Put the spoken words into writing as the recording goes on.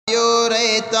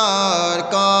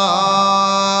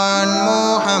உரைத்தார்கான்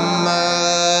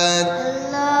முஹம்மத்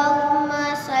அல்லாஹும்ம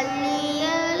ஸல்லி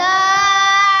அலா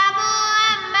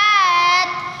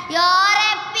முஹம்மத் யா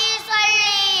ரப்பி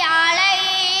ஸல்லி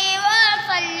அலைஹி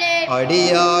வஸல்லிம்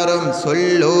அடியாரும்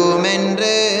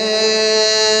சொல்லுமென்று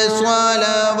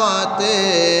ஸலவாத்து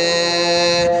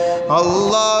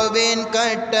அல்லாஹ்வின்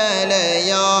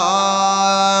கட்டளையாம்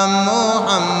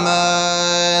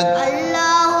முஹம்மத்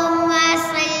அல்லாஹும்ம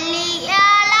ஸல்லி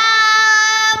அலா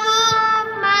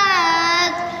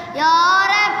முஹம்மத் யா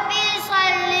ரப்பி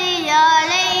ஸல்லி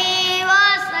அலைஹி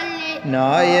வஸல்லிம்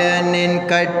நாயனின்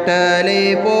கட்டளை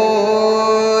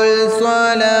போல்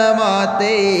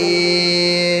ஸலவாத்தை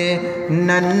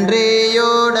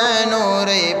நன்றியுடன்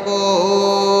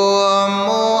உரைப்போம்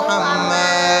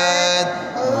முஹம்மத்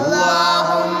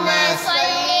அல்லாஹும்ம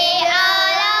ஸல்லி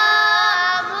அலா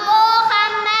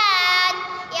முஹம்மத்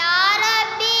யா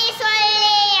ரப்பி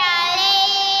ஸல்லி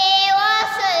அலைஹி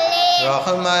வஸல்லிம்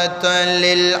ரஹ்மத்தன்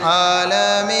லில்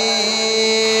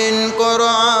ஆலமீன்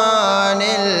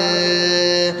குர்ஆனில்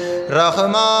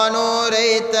ரஹ்மான்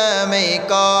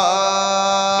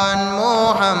உரைத்தமைக்கான்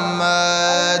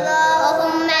முஹம்மத்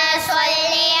اللهم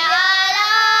صل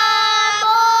على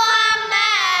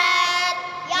محمد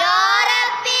يا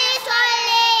ربي صل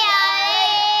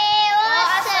عليه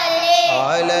وسلم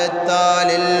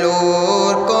ஆலத்தாலில்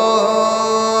ஊர்க்கும்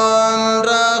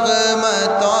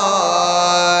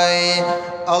ரஹ்மத்தாய்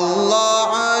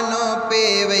அல்லாஹ் அனுப்பி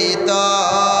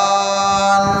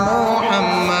வைத்தான்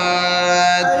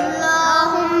முஹம்மத்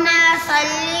اللهم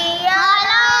صل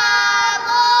على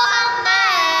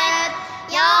محمد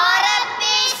يا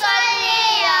ربي صل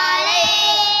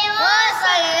عليه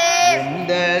وسلم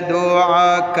இந்த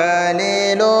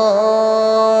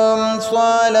துஆக்களிலும்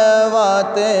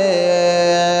ஸலவாத்து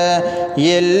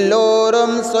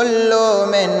எல்லோரும்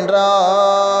சொல்லும்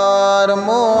என்றார்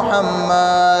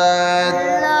முஹம்மத்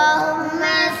اللهم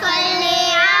صل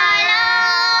على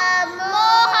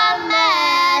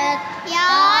محمد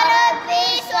يا ربي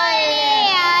صل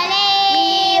عليه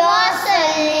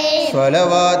وسلم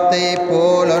ஸலவாத்தை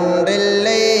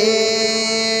போலொன்றில்லை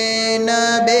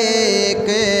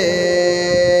நபிக்கு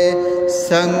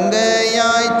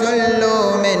சங்கையாய்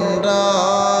சொல்லும் என்றார்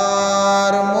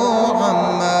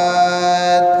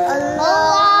முஹம்மத்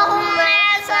اللهم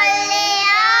صل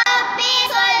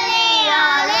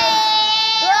عليه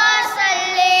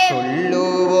وسلم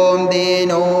சொல்லுவோம்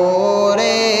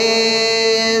தினோரே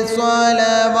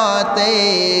ஸலவாத்தை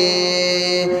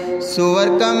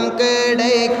சுவர்க்கம்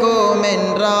கிடைக்கும்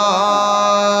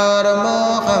என்றார்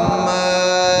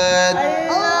முஹம்மத்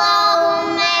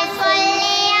اللهم صل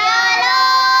على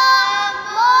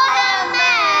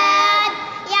محمد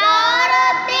يا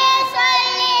ربي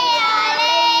صل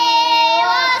عليه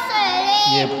وسلم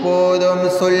எப்போதும்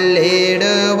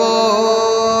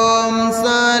சொல்லிடுவோம்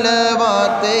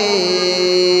ஸலவாத்தை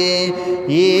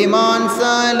ஈமான்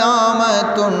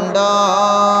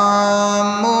சலாமத்துண்டாம்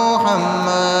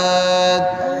முஹம்மத்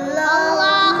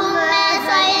اللهم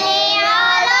صل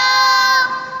على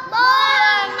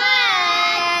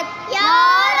محمد يا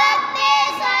ربي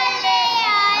صل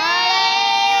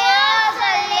عليه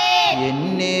وسلم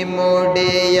எண்ணி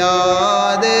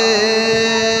முடியாது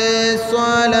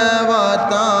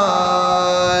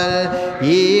ஸலவாத்தால்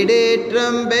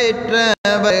ஈடேற்றம்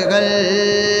பெற்றவர்கள்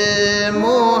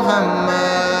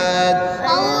முஹம்மத்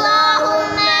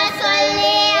اللهم صل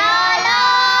على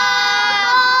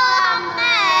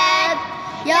محمد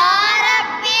يا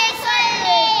ربي صل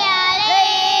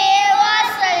عليه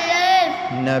وسلم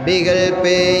நபிகள்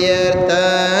பெயர்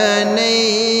தன்னை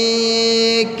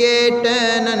கேட்ட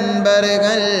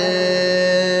நண்பர்கள்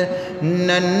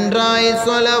நன்றாய்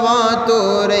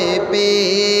ஸலவாத்துரை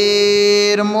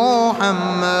பேர்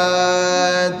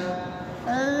முஹம்மத்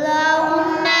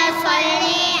اللهم صل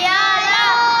على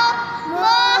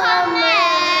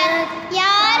محمد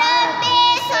يا ربي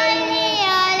صل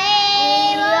عليه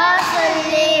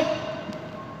وسلم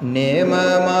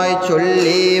நேமமாய்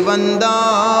சொல்லி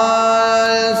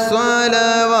வந்தால்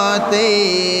ஸலவாத்தை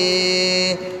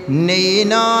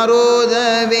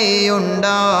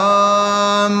நெய்னாருதவியுண்டாம்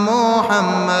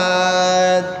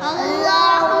முஹம்மத்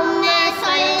اللهم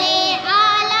صل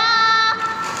على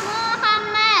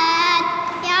محمد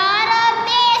يا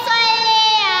ربي صل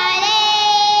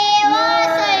عليه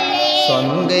وسلم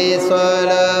சொங்கை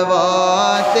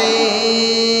ஸலவாத்தை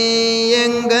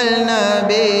எங்கள்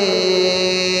நபி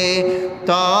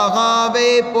தாகாவை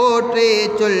போற்றி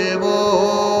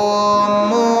சொல்வோம்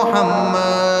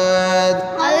முஹம்மத்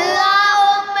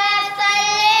اللهم صل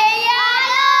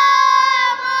على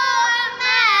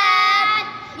محمد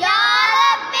يا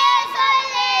ربي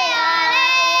صل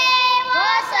عليه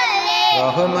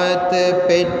ரஹ்மத்து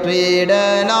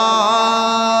பெற்றிடலாம்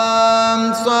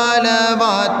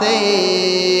ஸலவாத்தை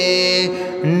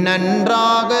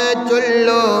நன்றாக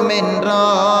சொல்லும்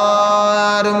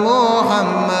என்றார்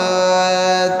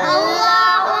முஹம்மத்.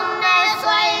 اللهم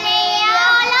صل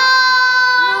على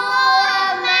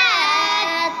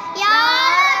محمد يا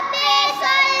ربي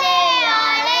صل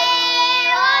عليه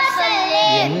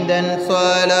وسلم. எந்தன்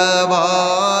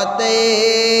ஸலவாத்தை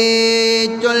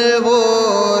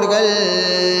சொல்வோர்கள்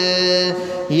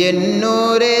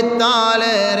என்னூரே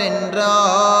தாளர்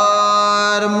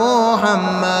என்றார்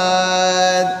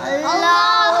முஹம்மத்.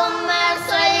 اللهم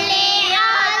صل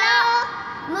على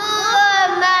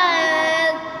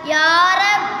محمد يا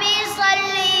ربي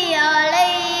صل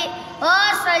عليه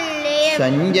وسلم.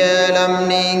 சஞ்சலம்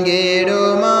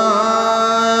நீங்கிடுமாம்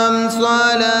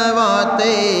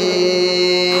ஸலவாத்தை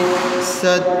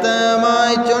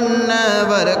சத்தமாய்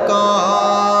சொன்னவர்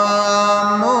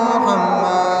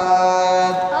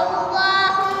முஹம்மத்.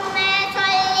 اللهم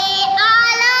صل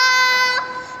على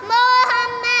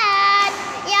محمد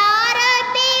يا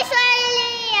ربي صل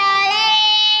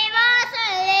عليه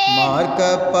وسلم.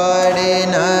 மார்க்கப்படி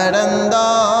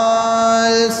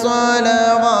நடந்தால்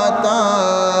ஸலவாத்தால்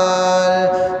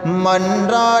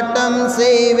மன்றாட்டம்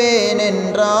செய்வேன்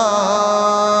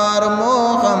என்றார்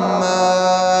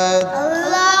முஹம்மத்.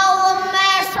 اللهم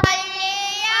صل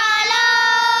على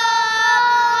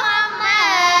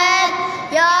محمد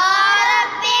يا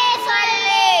ربي صل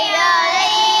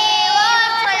عليه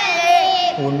وسلم.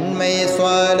 உண்மை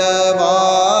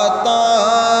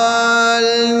ஸலவாத்தால்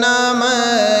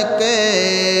நமக்கு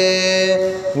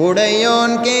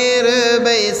உடையோன்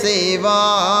கிருபை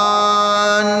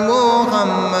செய்வான்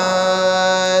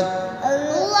முஹம்மத்.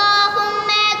 اللهم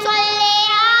صل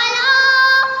على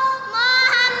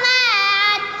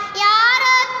محمد يا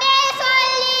ربي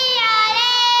صل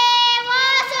عليه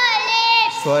وسلم.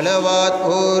 ஸலவாத்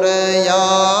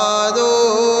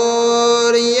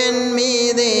உரையாதோர் என்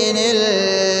மீதினில்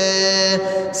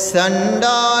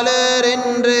சண்டாளர்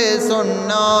என்று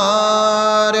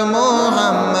சொன்னார்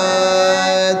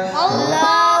முஹம்மத்.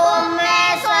 اللهم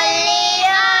صل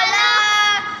على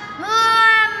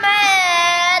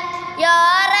محمد يا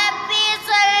ربي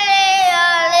صل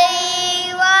عليه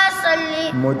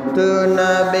وسلم. முத்து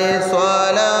நபி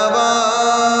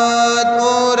ஸலவாத்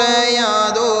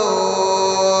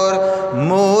உரையாதோர்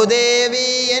மூதேவி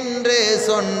என்று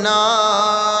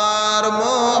சொன்னார்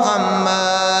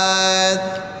முஹம்மத்.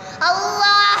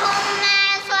 اللهم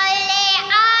صل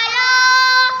على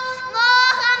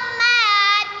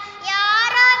محمد يا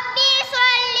ربي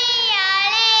صل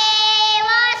عليه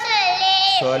وسلم.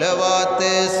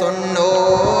 ஸலவாத்து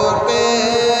சொன்னோர்க்கு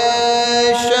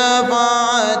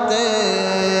ஷஃபாஅத்து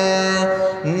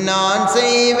நான்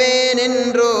செய்வேன்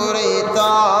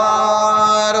என்றுரைத்தார்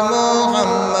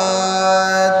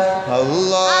முஹம்மத்.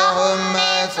 அல்லாஹும்ம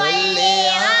ஸல்லி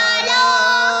அலா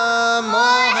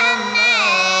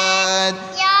முஹம்மத்.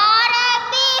 يا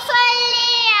ربي صل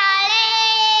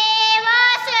عليه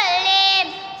وسلم.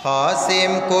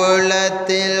 ஹாசிம்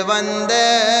குலத்தில் வந்த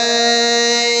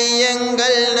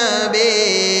எங்கள் நபி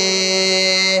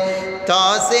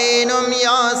தாசீனும்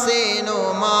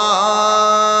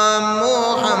யாசீனுமாம்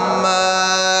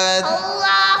முஹம்மத்.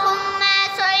 اللهم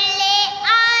صل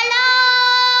على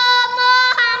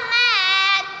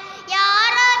محمد يا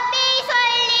ربي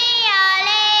صل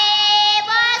عليه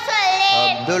وسلم.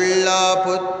 அப்துல்லா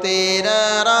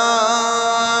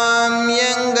புத்திரராம்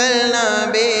எங்கள்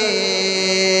நபி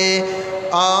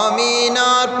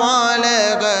ஆமீனார்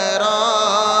பாலகராம்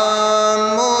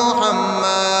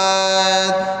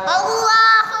முஹம்மத்.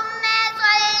 اللهم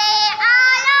صل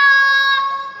على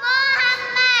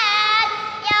محمد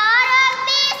يا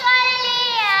ربي صل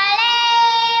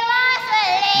عليه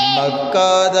وسلم.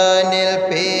 மக்காதனில்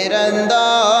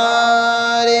பிறந்தார்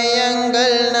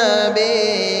எங்கள் நபி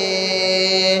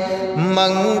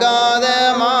மங்காத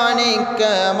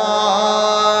மாணிக்கமாம்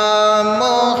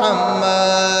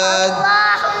முஹம்மத்.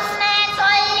 اللهم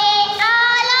صل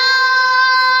على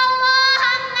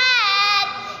محمد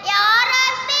يا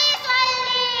ربي صل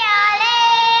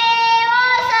عليه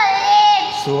وسلم.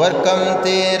 சுவர்க்கம்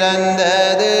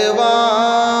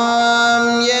திறந்ததுவாம்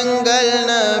எங்கள்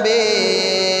நபி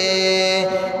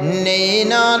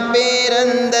நீனார்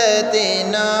பிறந்த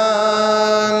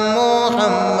தினம்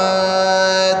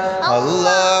முஹம்மத்.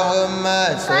 அல்லாஹும்ம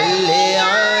ஸல்லி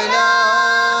அலா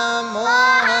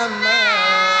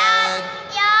முஹம்மத்.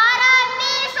 يا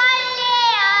ربي صل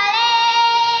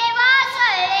عليه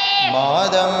وسلم.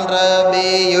 மாதம்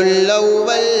ரபியுல்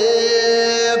அவ்வல்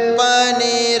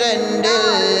 12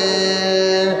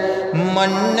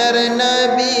 மன்னர்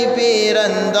நபி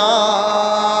பிறந்தார்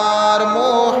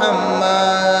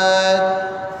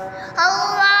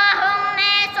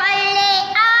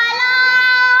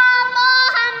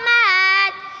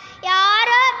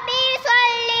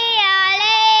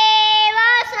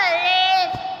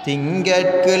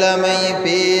திங்கட்கிழமை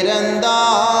பிறந்தார்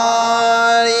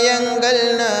எங்கள்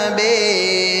நபி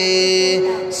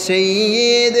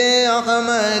சையீது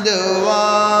அஹ்மது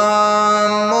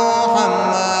வான்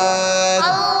முஹம்மத்.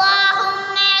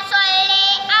 اللهم صل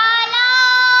على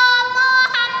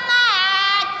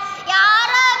محمد يا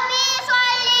ربي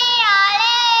صل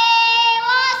عليه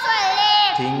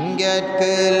وسلم.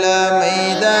 திங்கட்கிழமை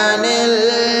தனில்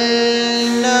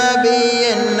நபி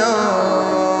என்னும்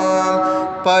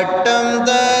பட்டம்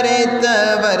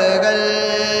தரித்தவர்கள்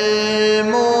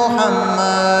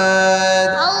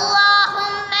முஹம்மத்.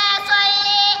 اللهم صل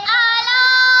على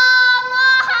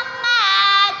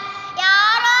محمد يا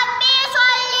ربي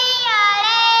صل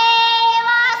عليه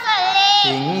وسلم.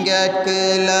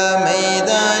 திங்கட்கிழமை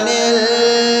தனில்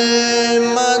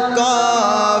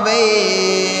மக்காவை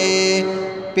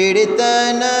பிடித்த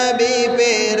நபி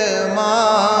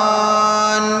பெருமான்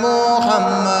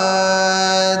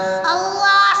முஹம்மத்.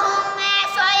 اللهم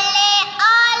صل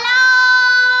على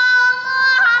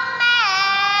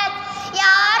محمد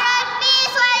يا ربي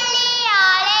صل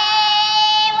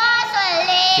عليه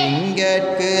وسلم.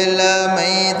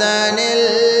 திங்கட்கிழமை தனில்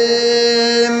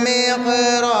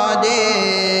மிஹ்ராஜே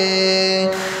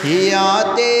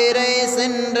யாத்திரை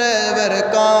சென்றவர்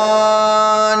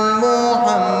கான்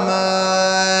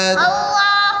முஹம்மத்.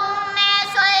 اللهم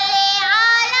صل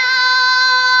على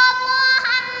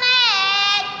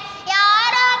محمد يا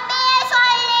ربي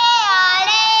صل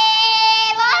عليه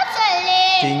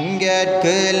وسلم.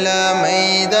 திங்கட்கிழமை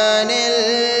தனில்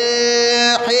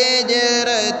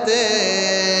ஹிஜ்ரத்து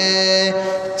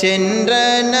சென்ற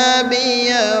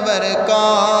நபியவர்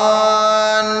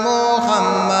கான்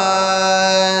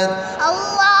முஹம்மத்.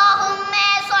 اللهم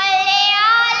صل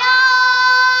على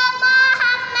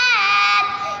محمد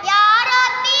يا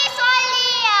ربي صل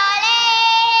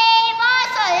عليه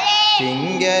وسلم.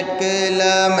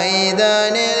 திங்கட்கிழமை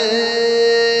தனில்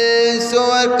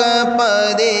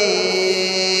சுவர்க்கப்பதி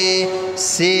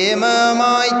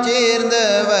சேமமாய்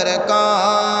சேர்ந்தவர்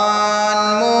கான்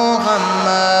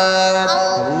முஹம்மத்.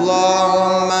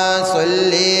 اللهم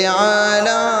صل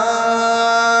على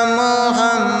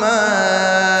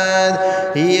محمد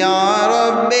يا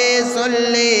ربي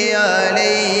صل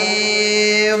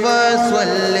عليه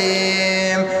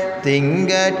وسلم.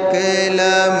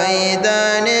 திங்கட்கிழமை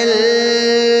தனில்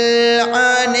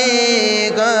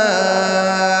அநேகம்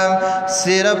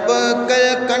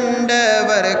சிறப்புகள்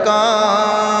கண்டவர்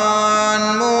கான்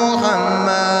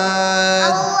முஹம்மத்.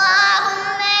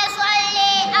 اللهم صل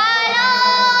على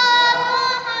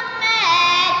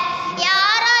محمد يا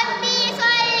ربي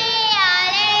صل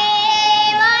عليه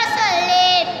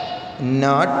وسلم.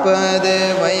 40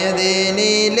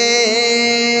 வயதினிலே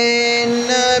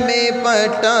நபி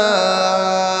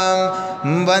பட்டம்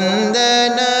வந்த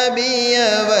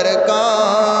நபியவர்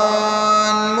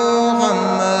கான்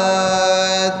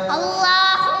முஹம்மத்.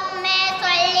 اللهم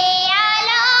صل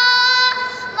على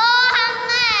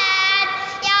محمد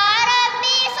يا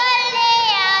ربي صل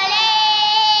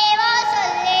عليه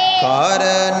وسلم.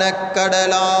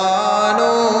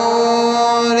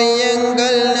 காரணக்கடலானோர்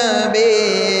எங்கள் நபி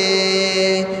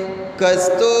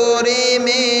கஸ்தூரி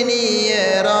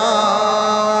மேனியராம்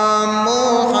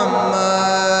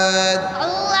முஹம்மத்.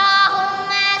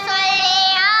 اللهم صل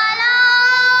على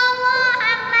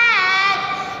محمد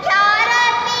يا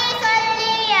ربي صل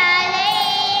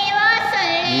عليه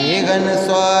وسلم. ஈகன்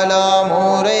சலாம்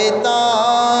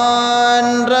உரைத்தான்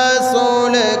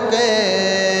ரசூலுக்கு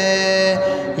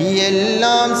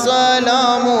எல்லாம்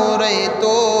சலாம்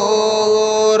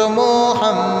உரைத்தோர்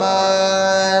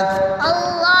முஹம்மத்.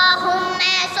 اللهم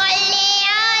صل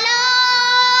على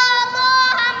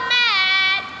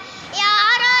محمد يا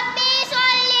ربي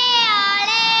صل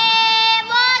عليه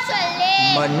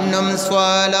وسلم. மன்னும்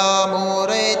சலாம்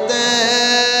உரைத்த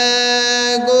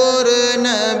குரு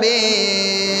நபி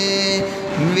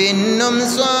விண்ணும்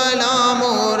சலாம்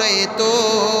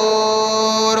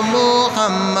உரைத்தோர்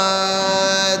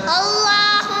முஹம்மத்.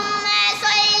 اللهم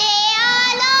صل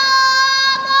على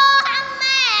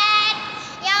محمد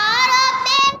يا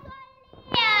ربي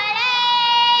صل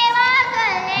عليه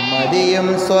وسلم.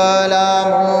 மதியும்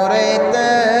சலாம் உரைத்த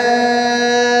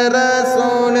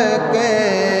ரசூலுக்கு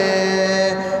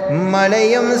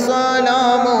மலையும்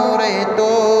சலாம்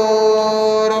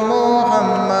உரைத்தோர்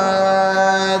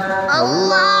முஹம்மத்.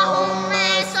 اللهم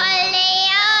صل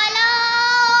على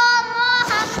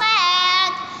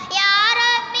محمد يا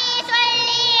ربي صل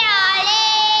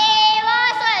عليه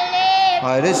وسلم.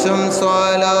 அரிசும்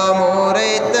சலாம்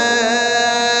உரைத்த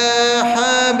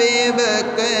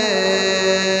ஹபீபுக்கு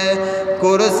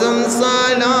குருசும்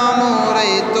சலாம்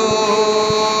உரைத்தோர்